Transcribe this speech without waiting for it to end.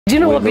Do you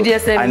know what BDSM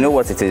is? I know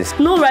what it is.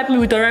 No, write me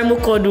with a rhyme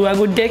code, I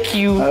go deck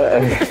you.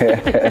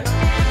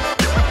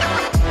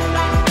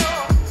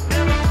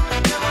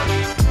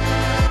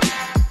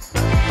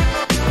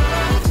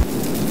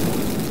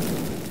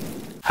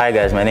 Hi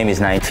guys, my name is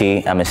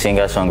 90. I'm a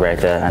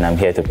singer-songwriter and I'm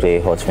here to play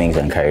Hot Wings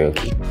and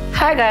karaoke.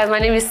 Hi guys, my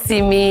name is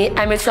Simi.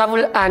 I'm a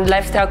travel and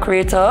lifestyle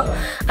creator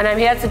and I'm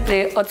here to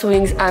play Hot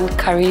Wings and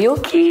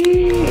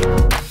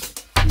karaoke.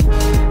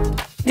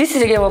 This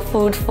is a game of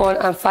food, fun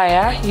and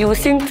fire. You will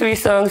sing 3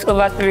 songs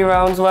over 3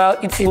 rounds while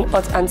eating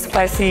hot and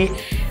spicy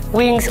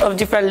wings of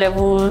different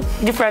levels,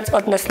 different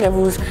hotness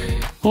levels,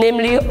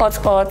 namely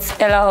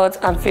hot, Ella hot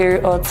and very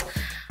hot.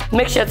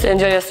 Make sure to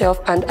enjoy yourself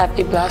and have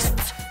a blast.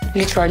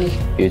 Literally.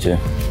 You too.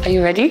 Are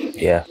you ready?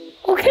 Yeah.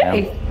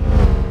 Okay.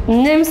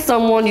 Name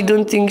someone you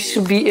don't think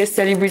should be a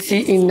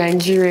celebrity in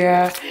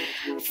Nigeria.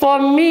 For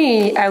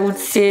me, I would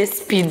say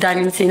Speed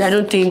Darlington. I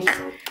don't think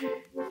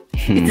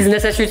it is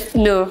necessary.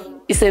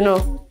 No, it's a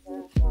no.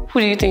 Who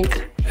do you think?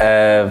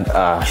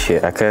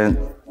 Shit, I can't.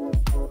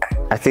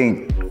 I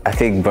think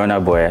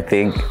Burna Boy. I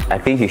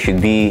think he should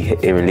be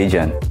a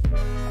religion.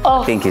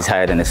 Oh. I think he's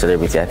higher than a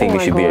celebrity. I think he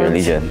should be a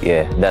religion.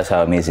 Yeah, that's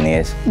how amazing he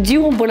is. Do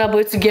you want Burna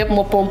Boy to get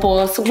more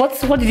pompous?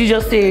 What did you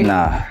just say?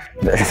 Nah.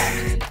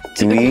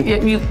 To me?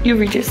 You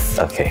read this.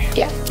 Okay.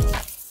 Yeah.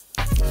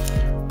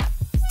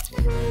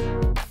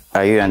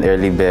 Are you an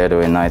early bird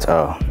or a night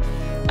owl?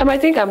 I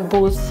think I'm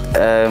both.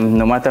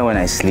 No matter when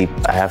I sleep,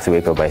 I have to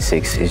wake up by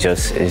 6. It's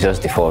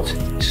just default.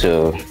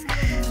 So,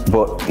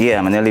 but yeah,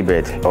 I'm an early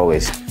bird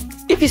always.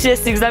 If you say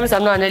 6, that means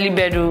I'm not an early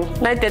bird.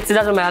 9:30,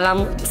 that's when my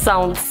alarm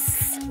sounds.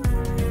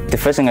 The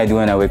first thing I do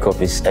when I wake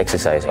up is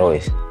exercise,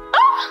 always.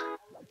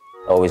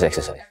 Always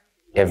exercise,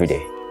 every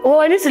day. Oh,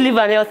 I need to live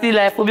an healthy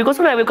life because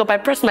when I wake up, I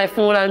press my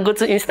phone and go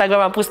to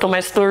Instagram and post on my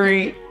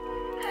story.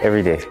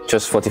 Every day,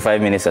 just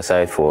 45 minutes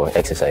aside for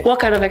exercise. What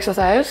kind of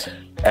exercise?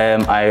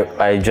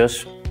 I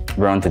just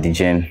run to the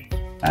gym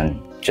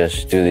and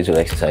just do a little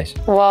exercise.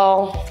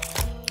 Wow,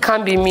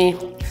 can't be me.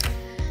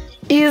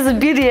 Is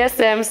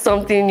BDSM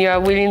something you are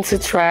willing to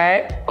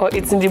try or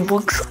it's in the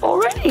books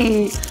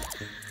already?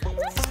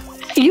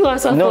 You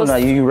answer no, first. No,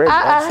 you read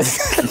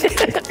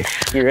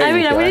that. You read. I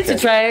mean, I'm willing to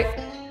try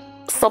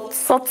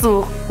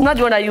subtle. Not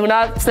the one that you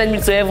now send me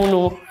to heaven,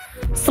 no.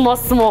 Small.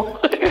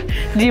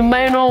 The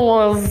minor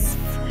ones.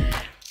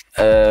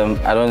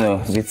 I don't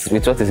know.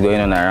 With what is going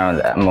on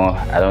around,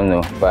 I don't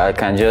know. But I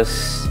can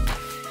just,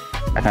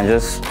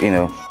 you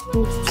know,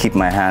 keep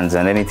my hands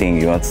and anything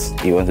you want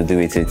to do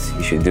with it,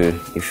 you should do.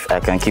 If I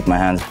can keep my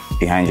hands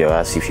behind your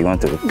ass, if you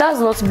want to. That's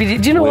not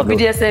BDSM. Do you know what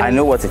BDSM is? I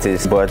know what it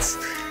is, but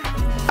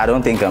I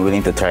don't think I'm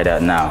willing to try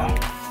that now.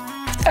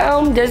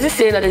 There's this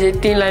saying that there's a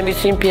thin line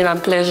between pain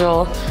and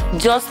pleasure.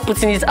 Just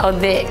putting it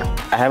out there.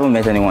 I haven't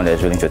met anyone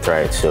that's willing to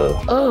try it, so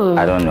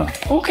I don't know.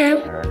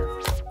 Okay.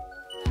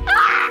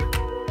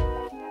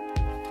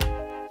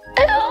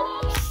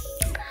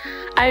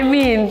 I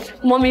mean,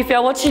 Mommy, if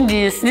you're watching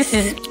this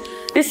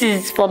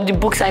is from the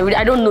books I read.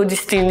 I don't know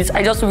these things.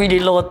 I just read a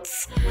lot.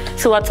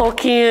 So we're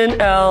talking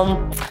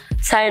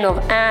sign of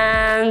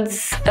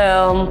hands,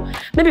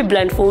 maybe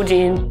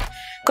blindfolding.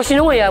 Because you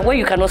know when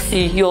you cannot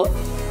see, your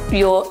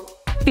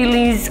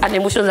feelings and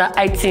emotions are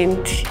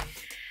heightened.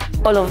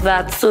 All of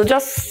that. So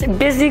just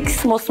basic,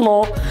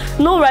 small.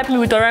 No write me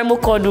with a rhyme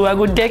code, I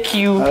go deck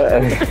you.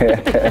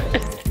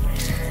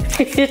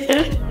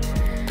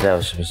 That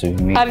was supposed to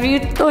be me. Have you?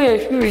 Oh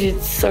yeah, you read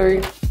it.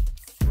 Sorry.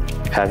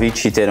 Have you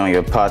cheated on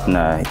your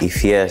partner?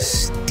 If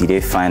yes, did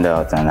they find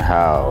out and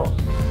how?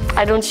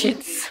 I don't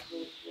cheat.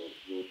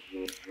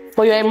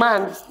 But you're a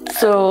man,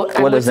 so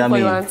what does that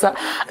mean? Answer.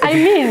 I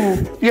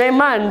mean, you're a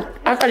man.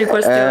 Answer the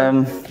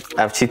question.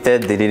 I've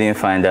cheated. They didn't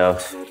find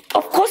out.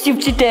 Of course you've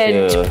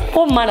cheated. Yeah.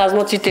 What man has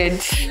not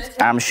cheated?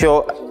 I'm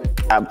sure.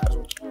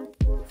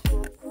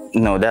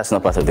 No, that's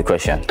not part of the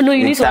question. No,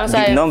 you need to answer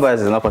The it.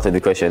 numbers is not part of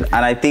the question.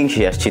 And I think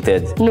she has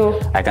cheated. No.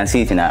 I can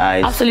see it in her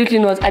eyes. Absolutely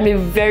not. I'm a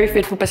very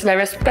faithful person. I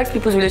respect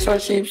people's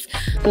relationships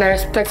and I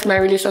respect my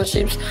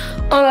relationships.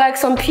 Unlike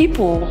some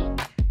people.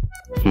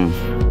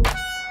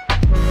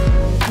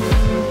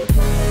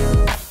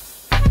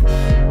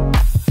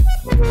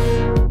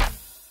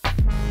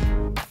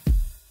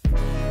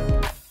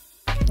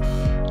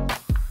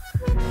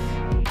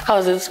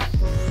 How's it?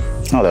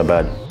 Not that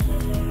bad.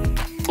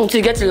 Until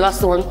you get to the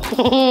last one.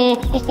 I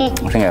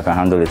think I can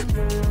handle it.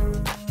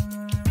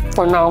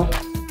 For now.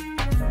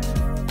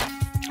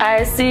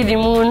 I see the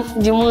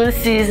moon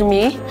sees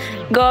me.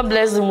 God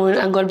bless the moon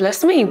and God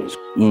bless me.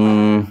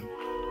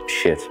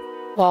 Shit.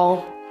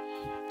 Wow.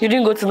 You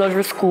didn't go to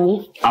nursery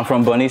school? I'm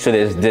from Bunny, so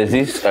there's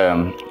this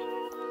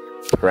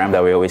rhyme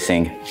that we always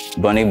sing.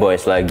 Bunny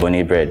boys like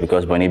bunny bread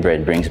because bunny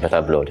bread brings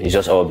better blood. It's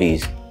just all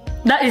bees.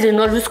 That is a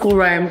nursery school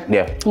rhyme?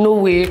 Yeah. No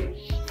way.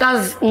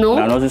 That's no.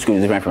 Now, nursery school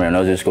is different from a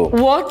nursery school.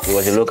 What? It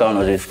was a local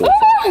nursery school.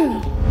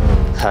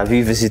 Have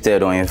you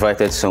visited or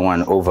invited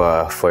someone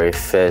over for a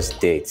first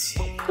date?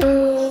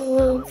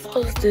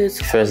 First date.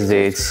 First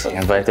date,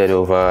 invited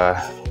over.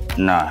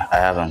 Nah, I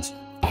haven't.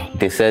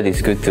 They said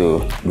it's good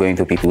to go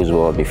into people's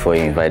world before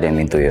you invite them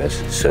into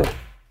yours. So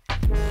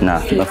Nah,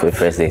 not for the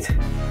first date.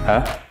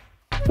 Huh?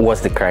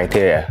 What's the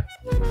criteria?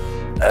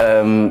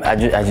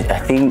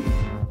 I think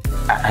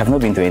I have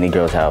not been to any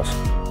girl's house,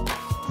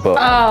 but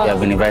I've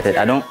been invited.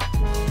 I don't.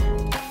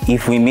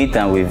 If we meet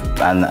and we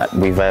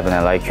vibe and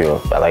I like your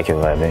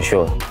vibe, then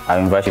sure, I'll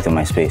invite you to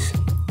my space.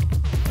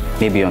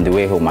 Maybe on the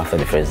way home after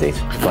the first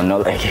date, but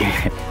not like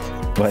it.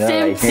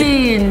 Same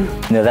thing.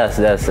 No, that's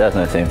not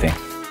the same thing.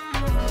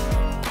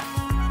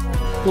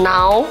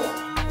 Now?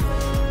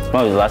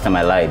 When was the last time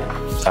I lied?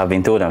 I've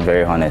been told I'm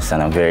very honest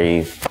and I'm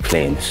very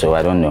plain, so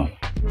I don't know.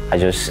 I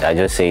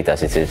just say it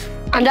as it is.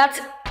 And that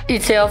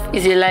itself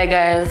is a lie,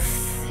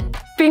 guys.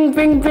 Bring.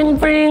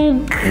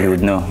 You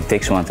would know. It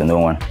takes one to know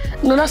one.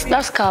 No,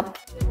 that's cap.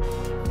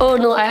 Oh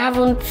no, I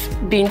haven't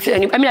been to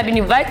any. I mean, I've been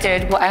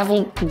invited, but I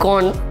haven't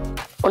gone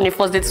on a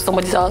first date to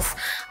somebody's house.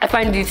 I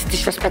find it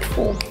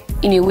disrespectful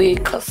in a way,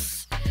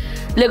 because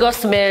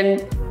Lagos men.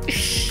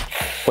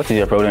 What is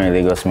your problem with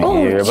Lagos men? Oh,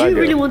 do you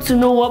really want to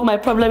know what my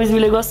problem is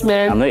with Lagos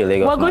men? I'm not a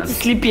Lagos man. We're going to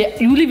sleep here.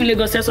 You live in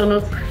Lagos, yes or no?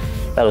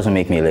 That doesn't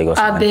make me a Lagos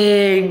man. I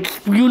beg.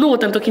 You know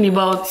what I'm talking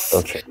about.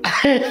 Okay.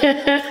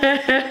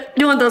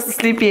 Do you want us to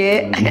sleep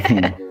here?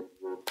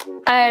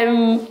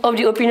 I'm of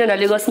the opinion that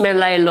Lagos men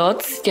lie a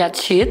lot. They are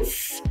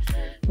cheats.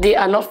 They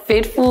are not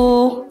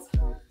faithful.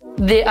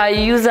 They are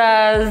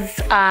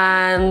users,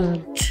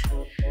 and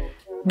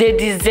they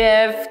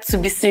deserve to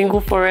be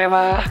single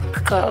forever.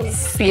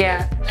 Because,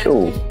 yeah.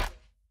 Oh.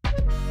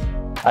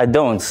 I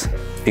don't,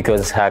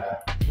 because her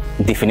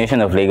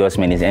definition of Lagos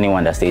men is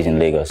anyone that stays in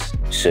Lagos.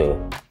 So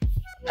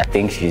I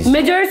think she's...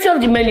 Majority of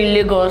the men in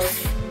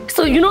Lagos.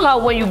 So you know how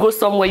when you go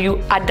somewhere,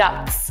 you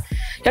adapt.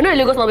 You're not in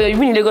Lagos now, but you've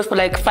been in Lagos for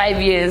like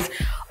 5 years.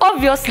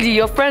 Obviously,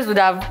 your friends would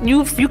have...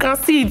 You can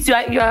see it.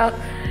 You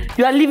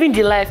are living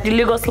the life, the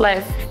Lagos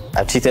life.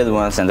 I cheated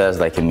once and that's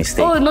like a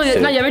mistake. Oh, no, so,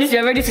 now you're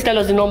ready to tell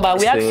us the number.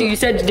 We asked you, you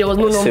said there was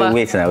no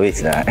number. So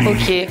wait now.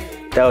 Okay.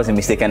 That was a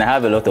mistake, and I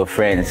have a lot of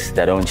friends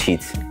that don't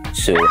cheat.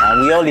 So,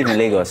 and we all live in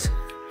Lagos.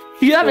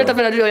 You have a lot of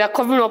friends that you're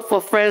covering up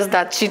for friends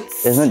that cheat.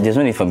 There's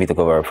no need for me to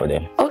cover up for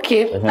them.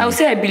 Okay, I would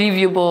say I believe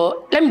you,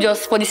 but let me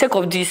just, for the sake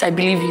of this, I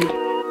believe you.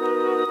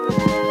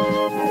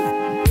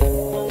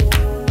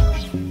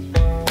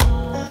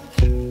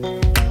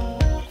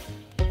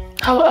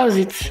 How is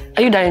it?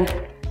 Are you dying?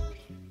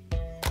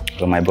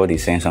 Well, my body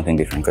is saying something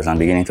different because I'm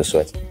beginning to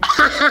sweat.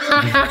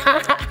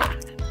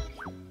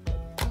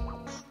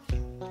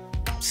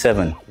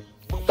 7.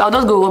 I'll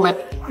just go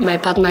with my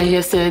partner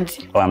here said.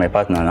 Oh, I'm a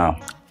partner now.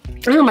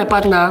 Are you my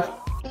partner?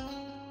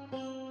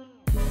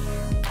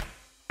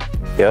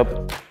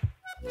 Yep.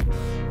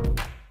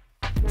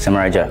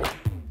 Samurai Jack.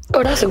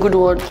 Oh, that's a good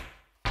one.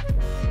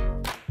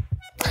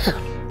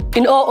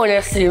 In all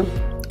honesty,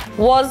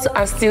 was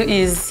and still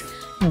is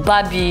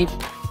Barbie.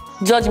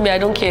 Judge me, I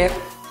don't care.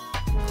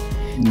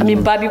 I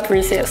mean Barbie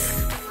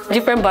princess.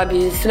 Different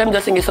Barbies. So let me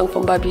just sing a song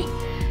from Barbie.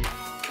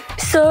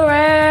 So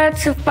rare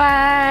to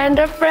find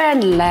a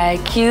friend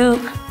like you.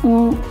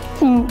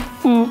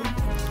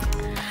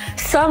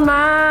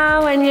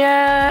 Somehow when you're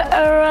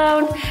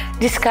around,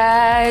 the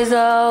sky's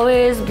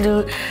always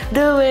blue.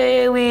 The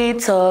way we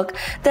talk,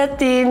 the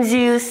things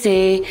you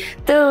say,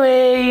 the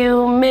way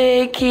you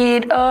make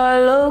it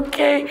all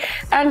okay.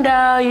 And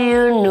now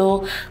you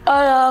know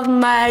all of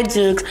my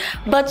jokes,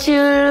 but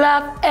you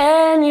laugh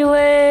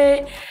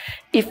anyway.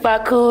 If I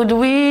could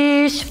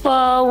wish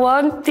for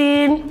one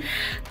thing,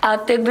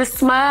 I'll take the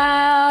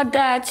smile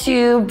that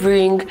you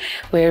bring.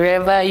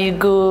 Wherever you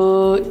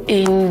go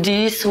in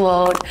this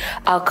world,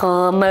 I'll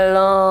come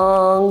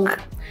along.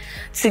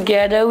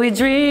 Together we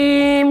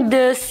dream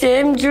the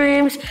same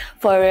dreams.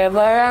 Forever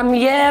I'm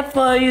here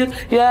for you,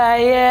 you are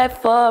here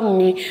for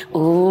me.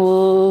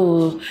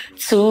 Ooh,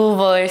 2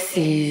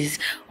 voices,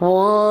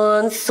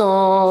 1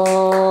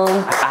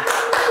 song.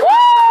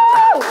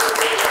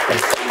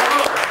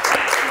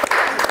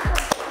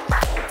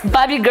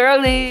 Barbie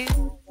girly.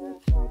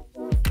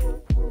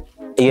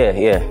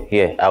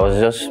 Yeah. I was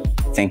just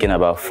thinking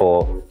about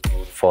four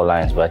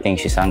lines, but I think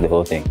she sang the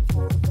whole thing.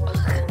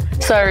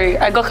 Sorry,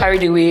 I got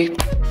carried away.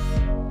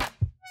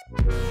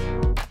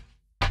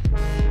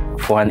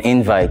 For an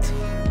invite,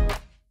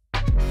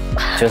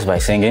 just by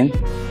singing.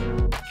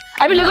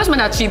 I mean, Lagos men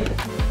are cheap.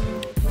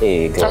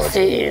 Hey, God. Just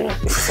saying.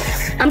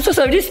 I'm so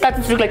sorry. This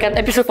started to look like an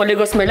episode for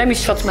Lagos men. Let me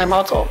shut my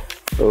mouth up.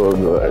 Oh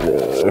God.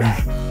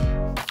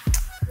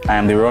 I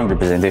am the wrong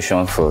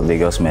representation for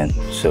Lagos men,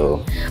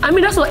 so... I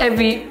mean, that's what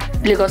every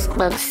Lagos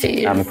man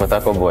says. I'm a Port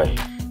Harcourt boy.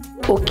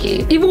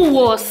 Okay, even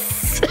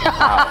worse.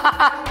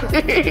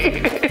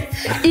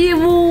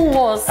 Even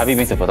worse. Have you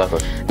been to Port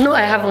Harcourt? No,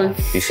 I haven't.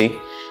 You see?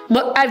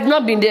 But I've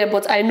not been there,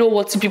 but I know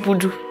what people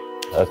do.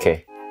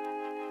 Okay.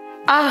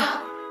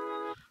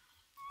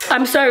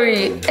 I'm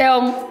sorry.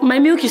 My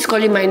milk is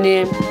calling my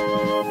name.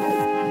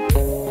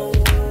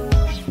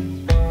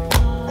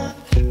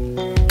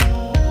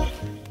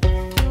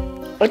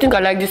 I think I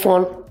like this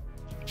one.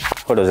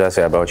 What does that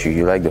say about you?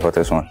 You like the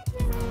hottest one?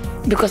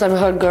 Because I'm a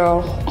hot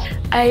girl.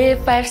 I a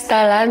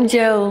 5-star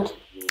angel.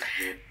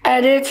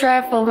 I did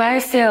try for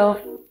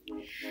myself.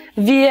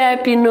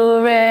 VIP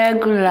no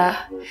regular.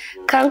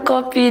 Can't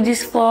copy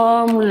this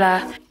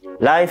formula.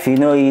 Life you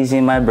know easy,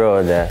 my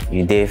brother.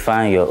 You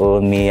define your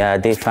own, me I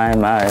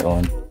define my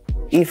own.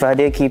 If I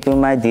dey keep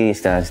my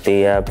distance,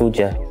 stay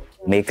Abuja,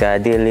 make a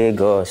daily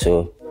go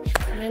so.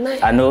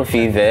 I know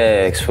feel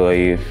vex for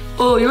you.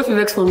 Oh, you don't feel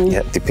vex for me?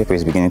 Yeah, the paper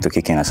is beginning to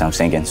kick in as I'm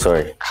singing.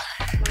 Sorry.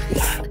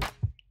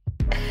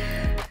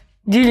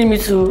 Do you need me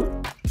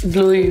to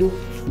blow you,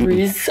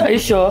 please? Are you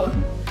sure?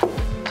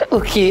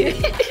 Okay.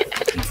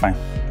 Fine.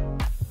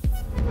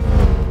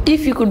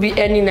 If you could be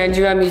any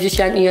Nigerian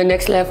musician in your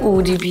next life, who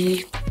would you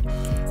be?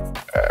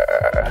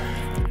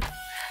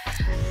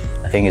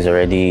 I think I've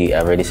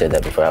already said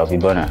that before. I'll be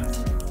Bonner.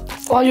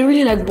 Oh, you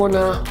really like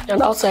Burna, you're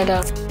an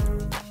outsider.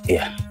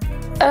 Yeah.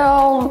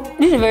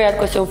 This is a very hard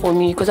question for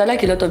me because I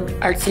like a lot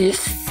of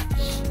artists.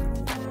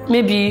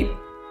 Maybe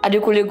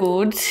Adekunle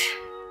Gold.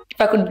 If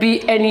I could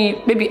be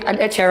maybe an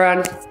Ed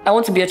Sheeran. I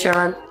want to be Ed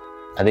Sheeran.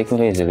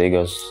 Adekunle is a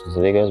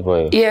Lagos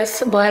boy.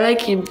 Yes, but I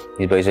like him.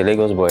 But he's a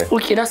Lagos boy.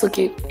 Okay, that's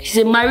okay. He's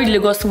a married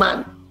Lagos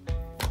man.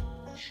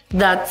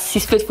 That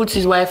he's faithful to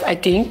his wife, I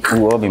think.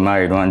 We'll all be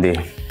married one day.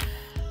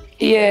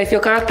 Yeah, if your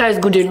character is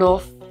good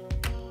enough.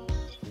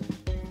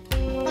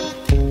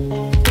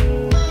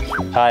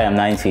 Hi, I'm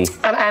 90.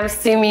 And I'm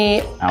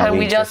Simi, and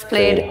we just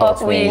played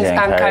Hot Wings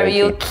and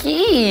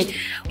Karaoke.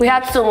 We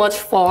had so much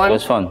fun. It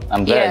was fun.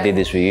 I'm glad I did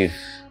this with you.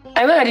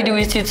 I'm glad I did it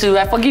with you too.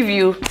 I forgive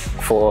you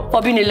for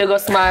being a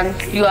Lagos man.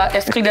 You are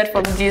excluded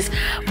from this.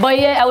 But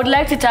yeah, I would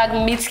like to tag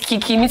Meet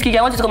Kiki. Meet Kiki,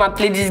 I want you to come and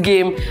play this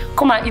game.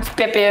 Come and eat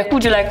pepper. Who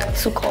would you like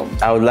to come?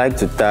 I would like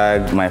to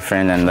tag my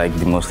friend and like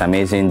the most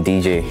amazing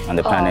DJ on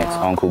the planet,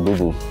 Uncle Boo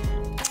Boo,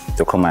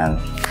 to come and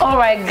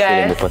alright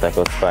guys. The Port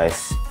Harcourt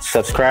Spice.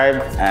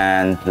 Subscribe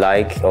and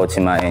like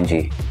ULTIMA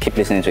NG. Keep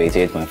listening to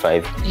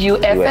 88.5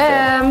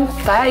 UFM.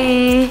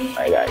 Bye.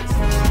 Bye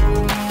guys.